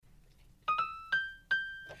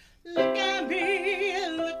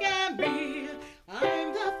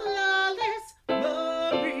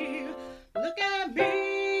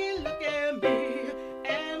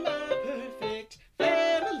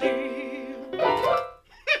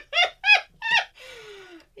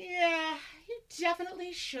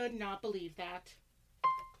I should not believe that.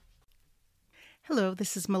 Hello,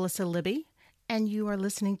 this is Melissa Libby, and you are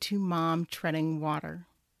listening to Mom Treading Water.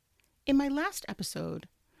 In my last episode,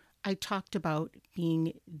 I talked about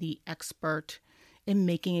being the expert in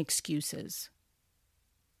making excuses.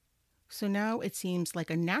 So now it seems like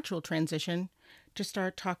a natural transition to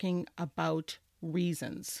start talking about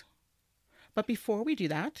reasons. But before we do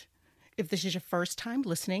that, if this is your first time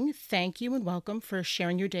listening, thank you and welcome for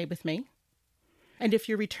sharing your day with me. And if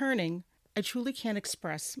you're returning, I truly can't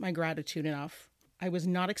express my gratitude enough. I was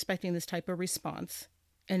not expecting this type of response,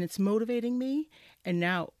 and it's motivating me and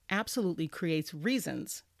now absolutely creates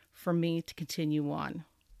reasons for me to continue on.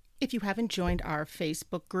 If you haven't joined our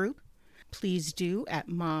Facebook group, please do at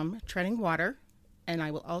Mom Treading Water, and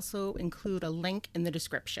I will also include a link in the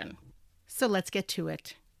description. So let's get to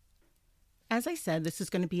it. As I said, this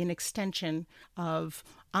is going to be an extension of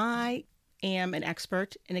I am an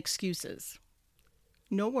expert in excuses.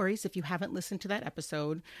 No worries if you haven't listened to that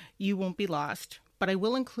episode, you won't be lost, but I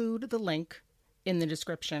will include the link in the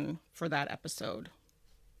description for that episode.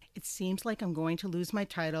 It seems like I'm going to lose my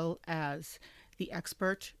title as the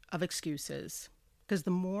expert of excuses, because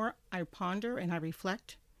the more I ponder and I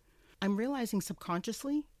reflect, I'm realizing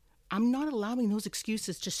subconsciously I'm not allowing those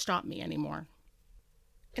excuses to stop me anymore.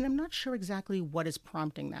 And I'm not sure exactly what is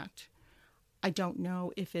prompting that. I don't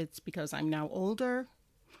know if it's because I'm now older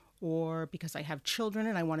or because I have children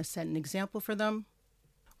and I want to set an example for them.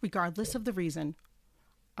 Regardless of the reason,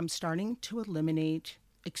 I'm starting to eliminate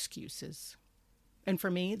excuses. And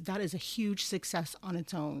for me, that is a huge success on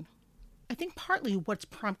its own. I think partly what's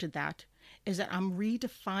prompted that is that I'm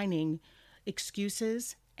redefining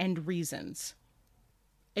excuses and reasons.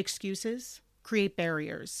 Excuses create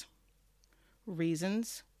barriers.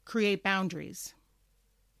 Reasons create boundaries.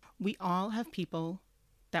 We all have people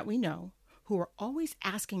that we know who are always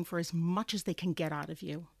asking for as much as they can get out of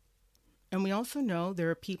you. And we also know there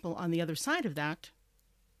are people on the other side of that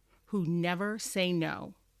who never say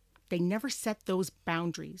no. They never set those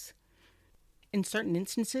boundaries. In certain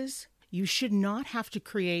instances, you should not have to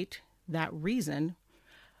create that reason,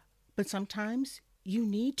 but sometimes you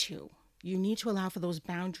need to. You need to allow for those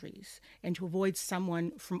boundaries and to avoid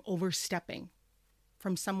someone from overstepping,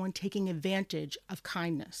 from someone taking advantage of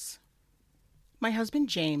kindness. My husband,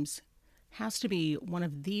 James, has to be one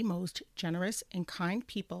of the most generous and kind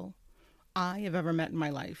people I have ever met in my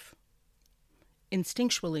life.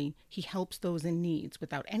 Instinctually, he helps those in need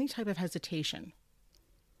without any type of hesitation.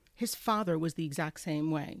 His father was the exact same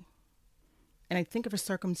way. And I think of a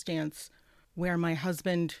circumstance where my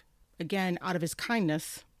husband, again, out of his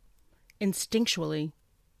kindness, instinctually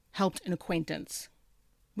helped an acquaintance.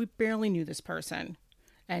 We barely knew this person,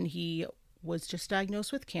 and he was just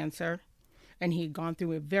diagnosed with cancer, and he had gone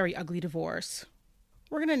through a very ugly divorce.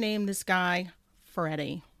 We're going to name this guy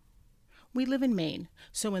Freddie. We live in Maine,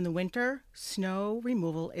 so in the winter, snow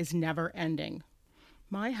removal is never ending.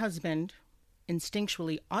 My husband,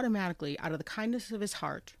 instinctually, automatically, out of the kindness of his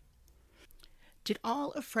heart, did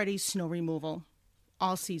all of Freddie's snow removal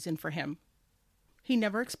all season for him. He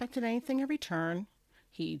never expected anything in return.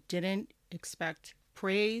 He didn't expect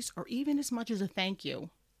praise or even as much as a thank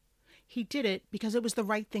you. He did it because it was the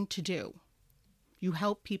right thing to do. You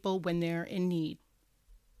help people when they're in need.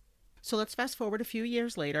 So let's fast forward a few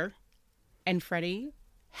years later, and Freddie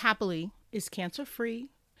happily is cancer-free.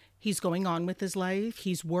 He's going on with his life.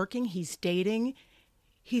 He's working. He's dating.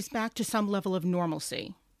 He's back to some level of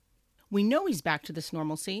normalcy. We know he's back to this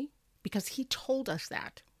normalcy because he told us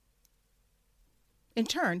that. In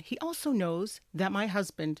turn, he also knows that my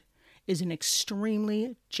husband is an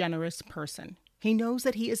extremely generous person. He knows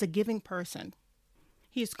that he is a giving person.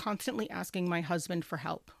 He is constantly asking my husband for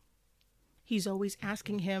help. He's always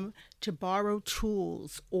asking him to borrow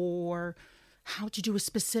tools or how to do a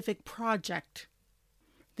specific project.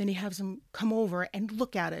 Then he has him come over and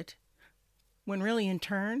look at it, when really in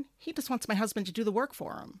turn, he just wants my husband to do the work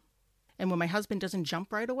for him. And when my husband doesn't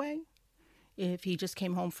jump right away, if he just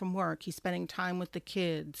came home from work, he's spending time with the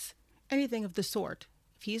kids, anything of the sort,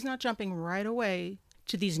 if he's not jumping right away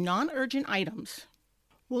to these non-urgent items,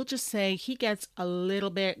 we'll just say he gets a little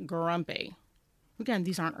bit grumpy. Again,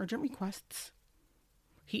 these aren't urgent requests.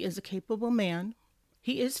 He is a capable man.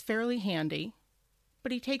 He is fairly handy,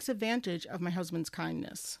 but he takes advantage of my husband's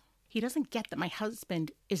kindness. He doesn't get that my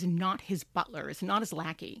husband is not his butler, is not his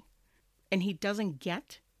lackey. And he doesn't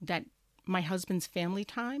get that my husband's family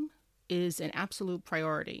time is an absolute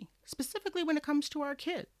priority, specifically when it comes to our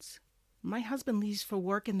kids. My husband leaves for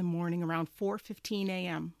work in the morning around 4:15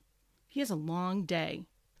 a.m. He has a long day,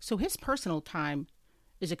 so his personal time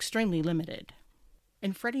is extremely limited.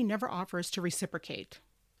 And Freddie never offers to reciprocate.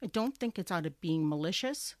 I don't think it's out of being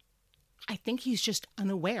malicious. I think he's just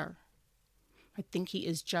unaware. I think he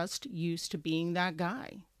is just used to being that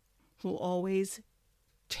guy who always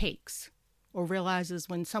takes or realizes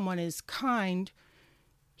when someone is kind,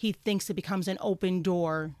 he thinks it becomes an open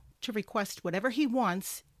door to request whatever he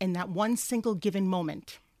wants in that one single given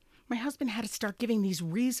moment. My husband had to start giving these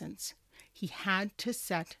reasons. He had to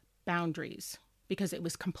set boundaries because it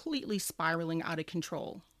was completely spiraling out of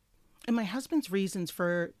control. And my husband's reasons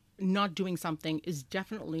for not doing something is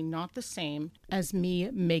definitely not the same as me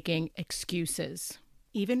making excuses.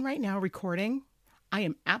 Even right now recording, I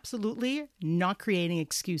am absolutely not creating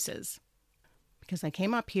excuses because I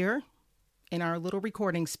came up here in our little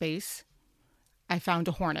recording space. I found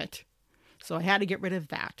a hornet, so I had to get rid of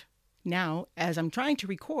that. Now, as I'm trying to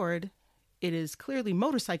record, it is clearly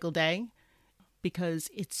motorcycle day because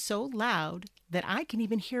it's so loud that I can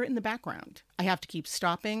even hear it in the background. I have to keep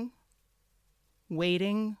stopping,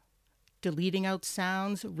 waiting, deleting out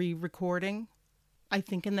sounds, re-recording. I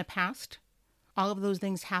think in the past, all of those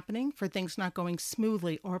things happening for things not going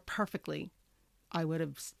smoothly or perfectly, I would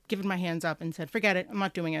have given my hands up and said, forget it, I'm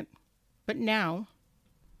not doing it. But now,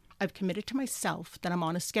 I've committed to myself that I'm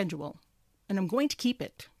on a schedule, and I'm going to keep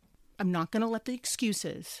it. I'm not going to let the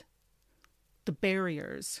excuses, the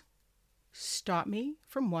barriers, stop me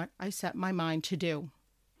from what I set my mind to do.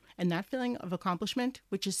 And that feeling of accomplishment,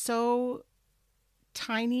 which is so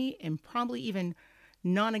tiny and probably even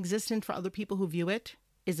non-existent for other people who view it,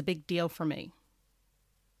 is a big deal for me.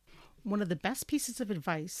 One of the best pieces of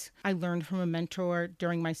advice I learned from a mentor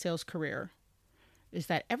during my sales career is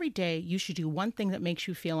that every day you should do one thing that makes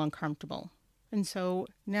you feel uncomfortable. And so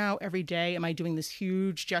now every day, am I doing this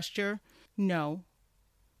huge gesture? No.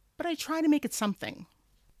 But I try to make it something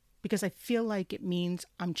because I feel like it means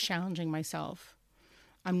I'm challenging myself.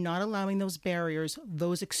 I'm not allowing those barriers,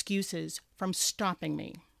 those excuses from stopping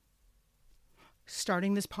me.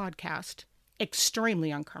 Starting this podcast,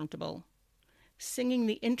 extremely uncomfortable. Singing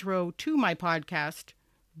the intro to my podcast,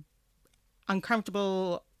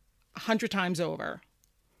 uncomfortable 100 times over.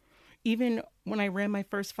 Even when I ran my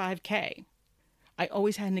first 5K, I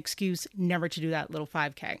always had an excuse never to do that little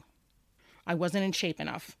 5K. I wasn't in shape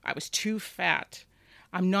enough. I was too fat.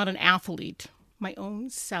 I'm not an athlete. My own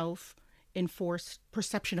self-enforced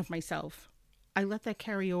perception of myself. I let that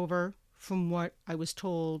carry over from what I was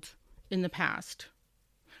told in the past.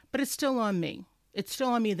 But it's still on me. It's still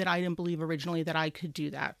on me that I didn't believe originally that I could do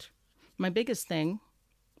that. My biggest thing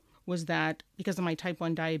was that because of my type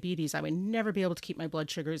 1 diabetes, I would never be able to keep my blood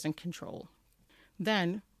sugars in control.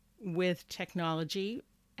 Then, with technology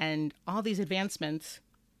and all these advancements,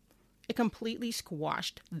 it completely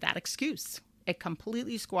squashed that excuse. It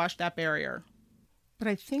completely squashed that barrier. But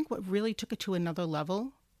I think what really took it to another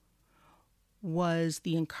level was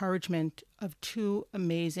the encouragement of two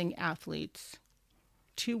amazing athletes,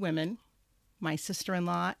 two women, my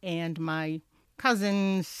sister-in-law and my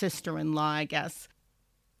cousin's sister-in-law, I guess.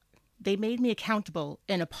 They made me accountable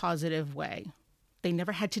in a positive way. They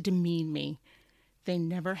never had to demean me. They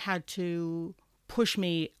never had to push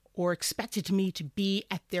me or expected me to be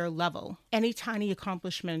at their level. Any tiny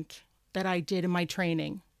accomplishment that I did in my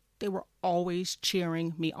training, they were always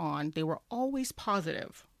cheering me on. They were always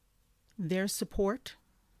positive. Their support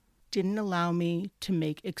didn't allow me to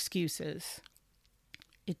make excuses.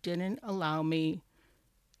 It didn't allow me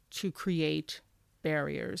to create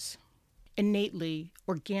barriers. Innately,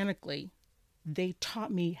 organically, they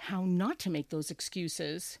taught me how not to make those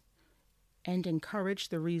excuses and encourage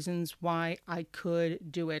the reasons why I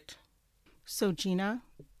could do it. So Gina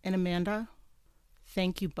and Amanda,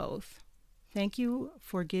 thank you both. Thank you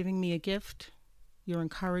for giving me a gift, your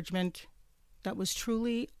encouragement. That was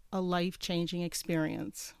truly a life-changing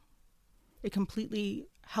experience. It completely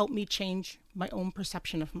helped me change my own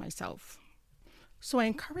perception of myself. So I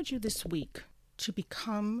encourage you this week to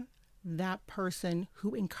become that person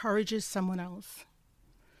who encourages someone else,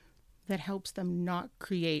 that helps them not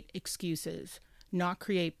create excuses, not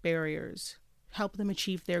create barriers, help them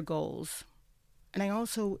achieve their goals. And I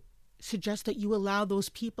also suggest that you allow those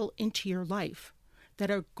people into your life that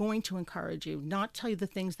are going to encourage you, not tell you the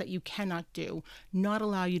things that you cannot do, not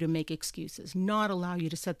allow you to make excuses, not allow you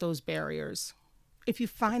to set those barriers. If you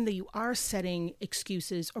find that you are setting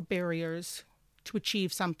excuses or barriers to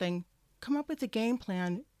achieve something, come up with a game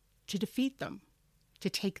plan to defeat them, to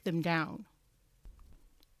take them down.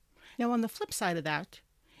 Now, on the flip side of that,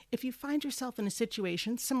 if you find yourself in a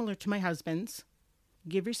situation similar to my husband's,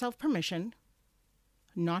 give yourself permission,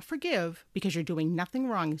 not forgive because you're doing nothing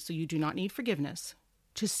wrong, so you do not need forgiveness,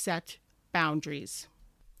 to set boundaries.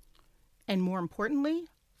 And more importantly,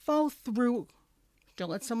 follow through. Don't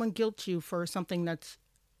let someone guilt you for something that's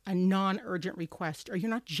a non-urgent request, or you're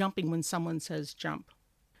not jumping when someone says jump.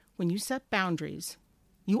 When you set boundaries,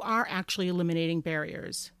 you are actually eliminating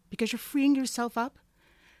barriers because you're freeing yourself up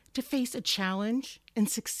to face a challenge and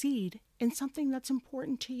succeed in something that's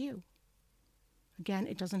important to you. Again,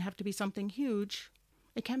 it doesn't have to be something huge.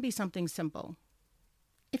 It can be something simple.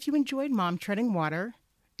 If you enjoyed Mom Treading Water,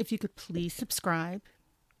 if you could please subscribe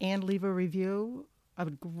and leave a review, I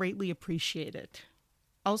would greatly appreciate it.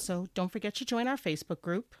 Also, don't forget to join our Facebook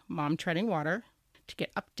group, Mom Treading Water, to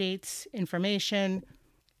get updates, information,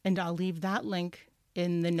 and I'll leave that link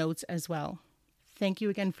in the notes as well. Thank you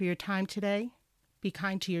again for your time today. Be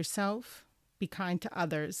kind to yourself. Be kind to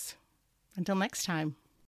others. Until next time.